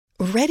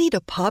Ready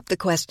to pop the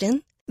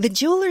question? The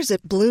jewelers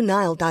at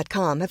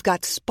BlueNile.com have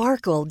got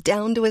sparkle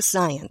down to a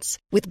science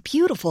with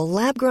beautiful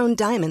lab-grown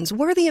diamonds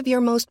worthy of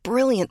your most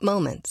brilliant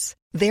moments.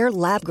 Their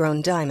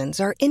lab-grown diamonds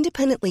are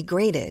independently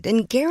graded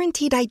and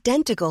guaranteed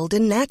identical to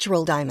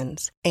natural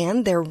diamonds,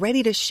 and they're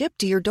ready to ship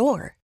to your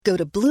door. Go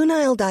to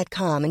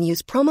BlueNile.com and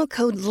use promo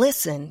code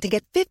LISTEN to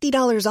get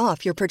 $50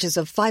 off your purchase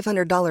of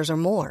 $500 or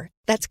more.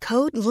 That's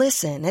code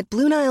LISTEN at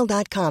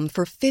BlueNile.com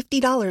for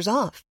 $50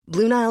 off.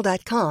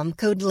 BlueNile.com,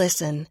 code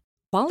LISTEN.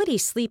 Quality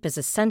sleep is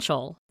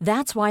essential.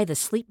 That's why the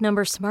Sleep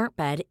Number Smart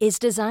Bed is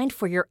designed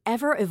for your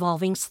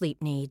ever-evolving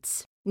sleep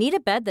needs. Need a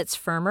bed that's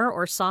firmer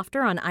or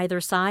softer on either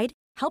side?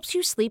 Helps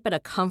you sleep at a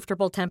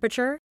comfortable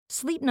temperature?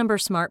 Sleep Number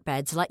Smart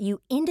Beds let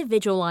you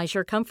individualize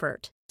your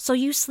comfort, so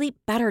you sleep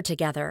better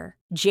together.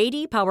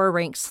 J.D. Power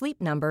ranks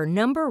Sleep Number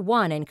number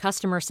 1 in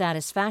customer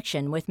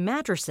satisfaction with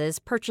mattresses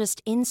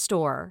purchased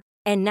in-store.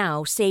 And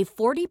now, save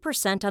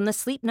 40% on the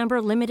Sleep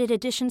Number Limited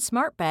Edition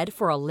Smart Bed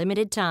for a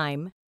limited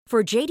time.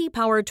 For J.D.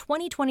 Power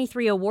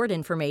 2023 award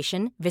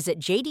information, visit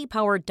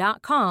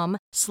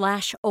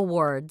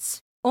jdpower.com/awards.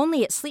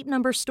 Only at Sleep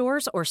Number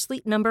stores or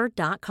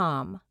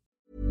sleepnumber.com.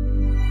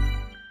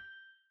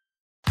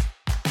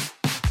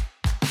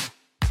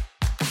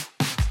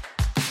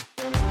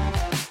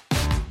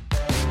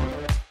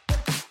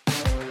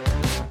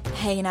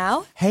 Hey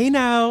now. Hey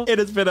now. It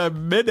has been a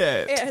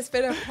minute. It has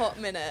been a hot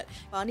minute.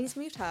 Barney's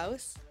moved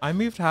house. I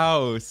moved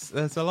house.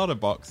 There's a lot of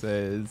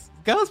boxes.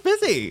 Girl's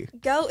busy.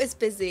 Girl is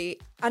busy.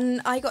 And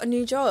I got a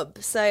new job.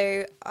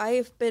 So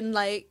I've been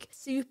like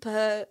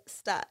super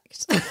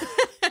stacked.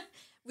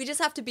 We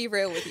just have to be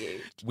real with you.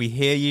 We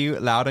hear you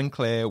loud and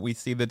clear. We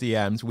see the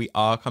DMs. We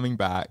are coming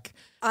back.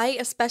 I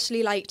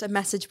especially liked a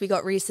message we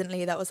got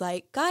recently that was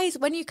like, guys,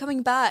 when are you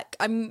coming back?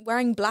 I'm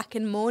wearing black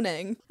in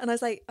mourning. And I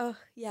was like, oh,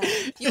 yeah.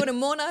 If you want to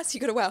mourn us,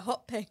 you got to wear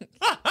hot pink.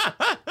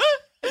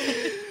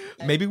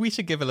 Maybe we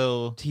should give a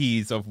little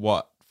tease of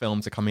what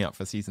films are coming up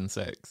for season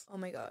 6. Oh,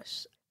 my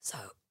gosh. So.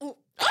 You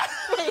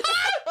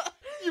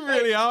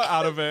really are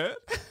out of it.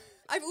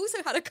 I've also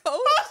had a cold.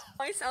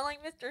 I sound like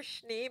Mr.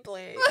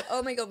 Schneebly.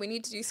 Oh my god, we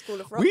need to do School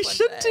of Rock. We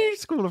should do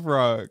School of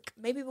Rock.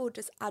 Maybe we'll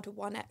just add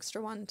one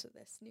extra one to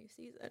this new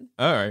season.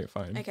 All right,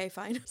 fine. Okay,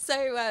 fine.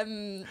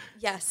 So,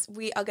 yes,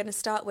 we are going to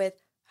start with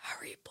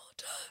Harry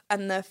Potter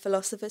and the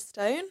Philosopher's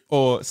Stone.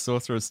 Or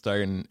Sorcerer's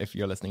Stone if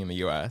you're listening in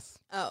the US.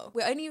 Oh,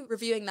 we're only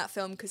reviewing that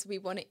film because we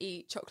want to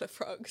eat chocolate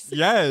frogs.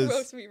 Yes. Who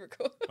else we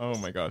record? Oh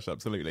my gosh,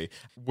 absolutely.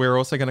 We're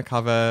also going to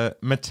cover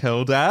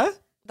Matilda.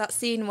 That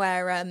scene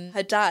where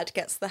her dad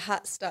gets the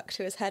hat stuck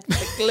to his head with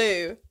the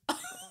glue.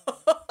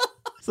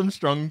 Some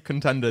strong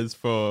contenders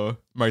for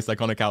most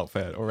iconic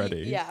outfit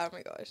already. Yeah, oh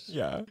my gosh.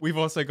 Yeah. We've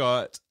also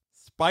got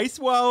Spice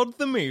World,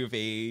 the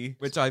movie,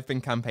 which I've been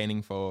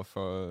campaigning for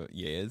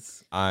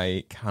years.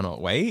 I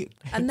cannot wait.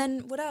 And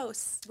then what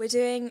else? We're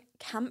doing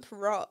Camp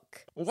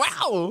Rock.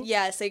 Wow.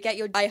 Yeah, so get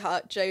your I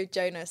Heart Joe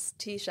Jonas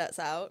t-shirts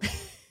out.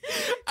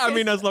 I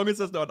mean, as long as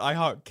it's not I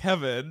Heart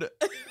Kevin.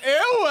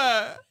 Ew.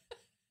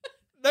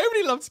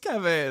 Nobody loves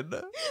Kevin.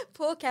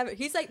 Poor Kevin.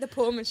 He's like the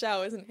poor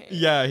Michelle, isn't he?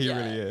 Yeah, he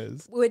really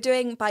is. We're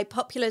doing, by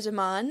popular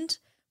demand,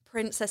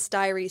 Princess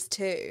Diaries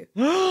 2.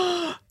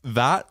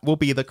 That will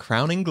be the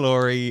crowning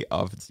glory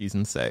of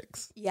season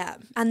 6. Yeah.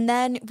 And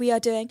then we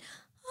are doing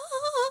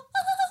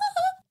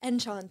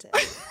Enchanted.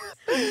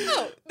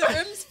 Oh, the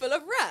room's full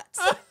of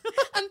rats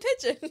and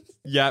pigeons.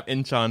 Yep,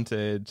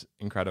 Enchanted,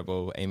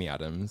 incredible, Amy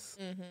Adams.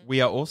 Mm-hmm. We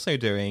are also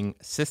doing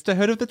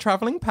Sisterhood of the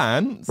Traveling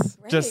Pants.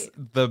 Great. Just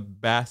the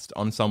best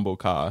ensemble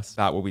cast.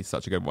 That will be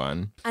such a good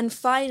one. And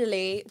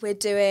finally, we're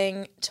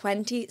doing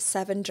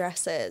 27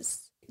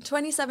 Dresses.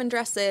 27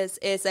 Dresses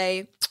is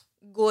a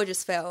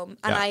gorgeous film,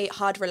 and I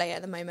hard relate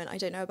at the moment. I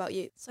don't know about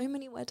you. So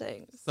many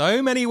weddings.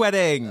 So many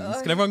weddings.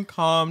 Can everyone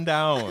calm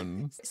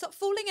down? Stop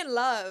falling in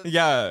love.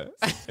 Yeah,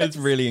 it's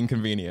really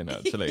inconvenient,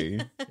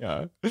 actually.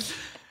 Yeah.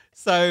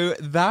 So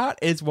that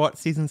is what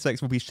season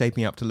 6 will be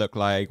shaping up to look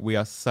like. We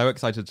are so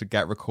excited to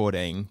get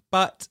recording.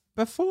 But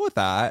before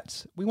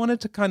that, we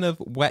wanted to kind of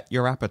whet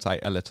your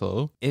appetite a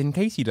little. In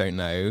case you don't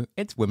know,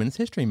 it's Women's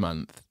History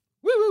Month.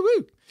 Woo, woo,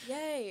 woo.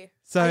 Yay.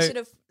 So, I should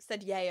have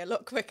said yay a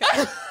lot quicker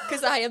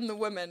because I am the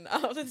woman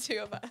out of the two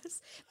of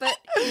us. But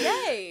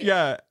yay.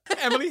 Yeah.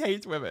 Emily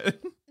hates women.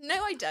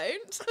 No, I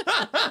don't.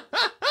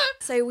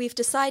 So we've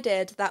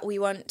decided that we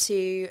want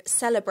to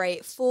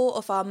celebrate 4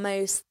 of our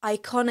most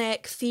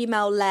iconic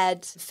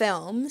female-led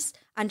films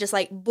and just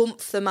like bump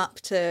them up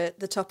to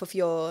the top of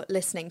your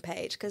listening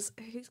page, because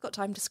who's got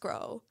time to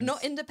scroll?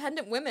 Not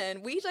independent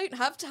women. We don't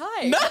have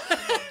time. No.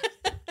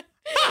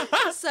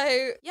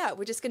 So yeah,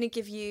 we're just going to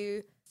give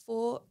you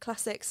 4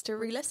 classics to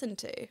re-listen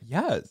to.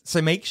 Yeah,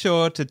 so make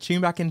sure to tune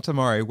back in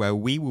tomorrow where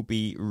we will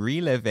be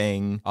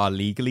reliving our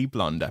Legally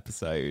Blonde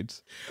episode.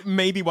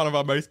 Maybe one of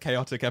our most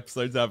chaotic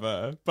episodes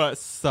ever, but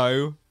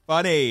so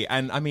funny.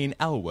 And I mean,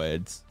 Elle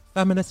Woods,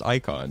 feminist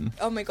icon.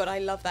 Oh my God, I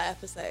love that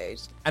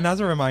episode. And as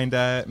a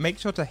reminder, make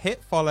sure to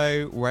hit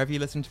follow wherever you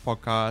listen to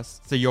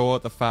podcasts so you're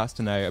the first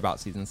to know about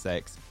season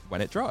 6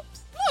 when it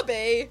drops.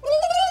 Bobby!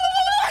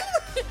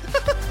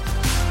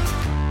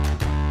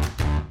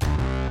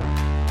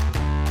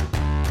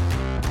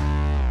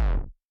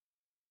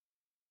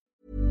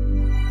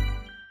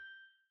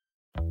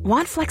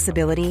 Want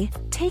flexibility?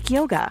 Take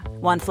yoga.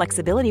 Want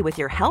flexibility with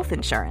your health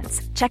insurance?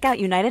 Check out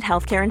United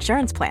Healthcare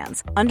Insurance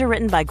Plans.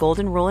 Underwritten by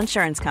Golden Rule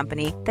Insurance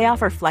Company, they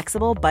offer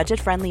flexible,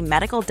 budget-friendly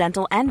medical,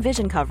 dental, and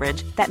vision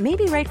coverage that may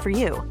be right for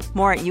you.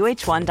 More at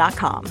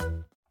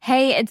uh1.com.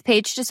 Hey, it's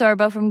Paige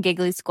DeSorbo from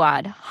Giggly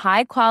Squad.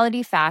 High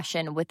quality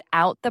fashion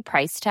without the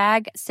price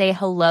tag. Say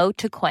hello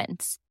to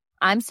Quince.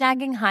 I'm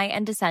snagging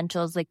high-end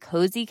essentials like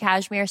cozy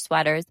cashmere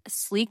sweaters,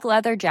 sleek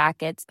leather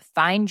jackets,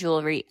 fine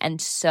jewelry,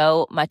 and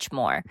so much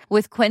more.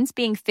 With Quince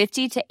being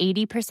 50 to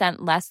 80%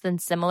 less than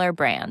similar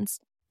brands.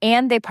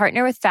 And they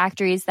partner with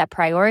factories that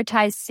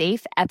prioritize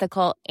safe,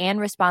 ethical, and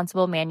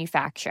responsible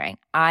manufacturing.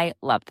 I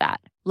love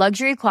that.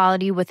 Luxury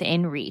quality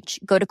within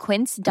reach. Go to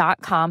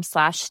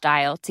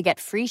quince.com/style to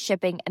get free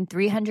shipping and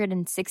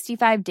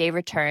 365-day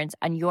returns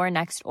on your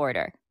next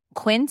order.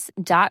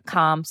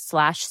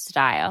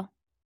 Quince.com/style.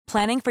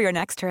 Planning for your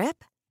next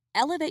trip?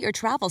 Elevate your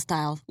travel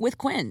style with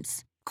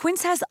Quince.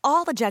 Quince has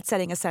all the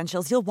jet-setting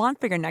essentials you'll want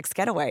for your next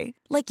getaway,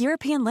 like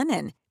European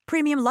linen,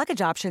 premium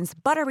luggage options,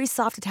 buttery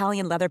soft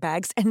Italian leather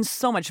bags, and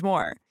so much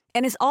more.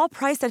 And is all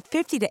priced at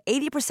 50 to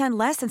 80%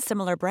 less than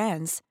similar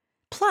brands.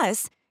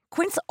 Plus,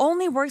 Quince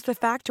only works with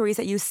factories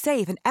that use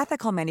safe and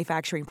ethical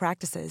manufacturing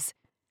practices.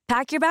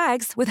 Pack your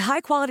bags with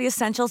high-quality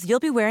essentials you'll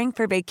be wearing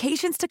for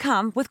vacations to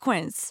come with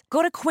Quince.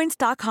 Go to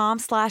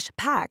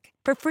quince.com/pack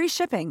for free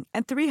shipping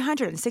and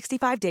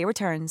 365-day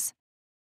returns.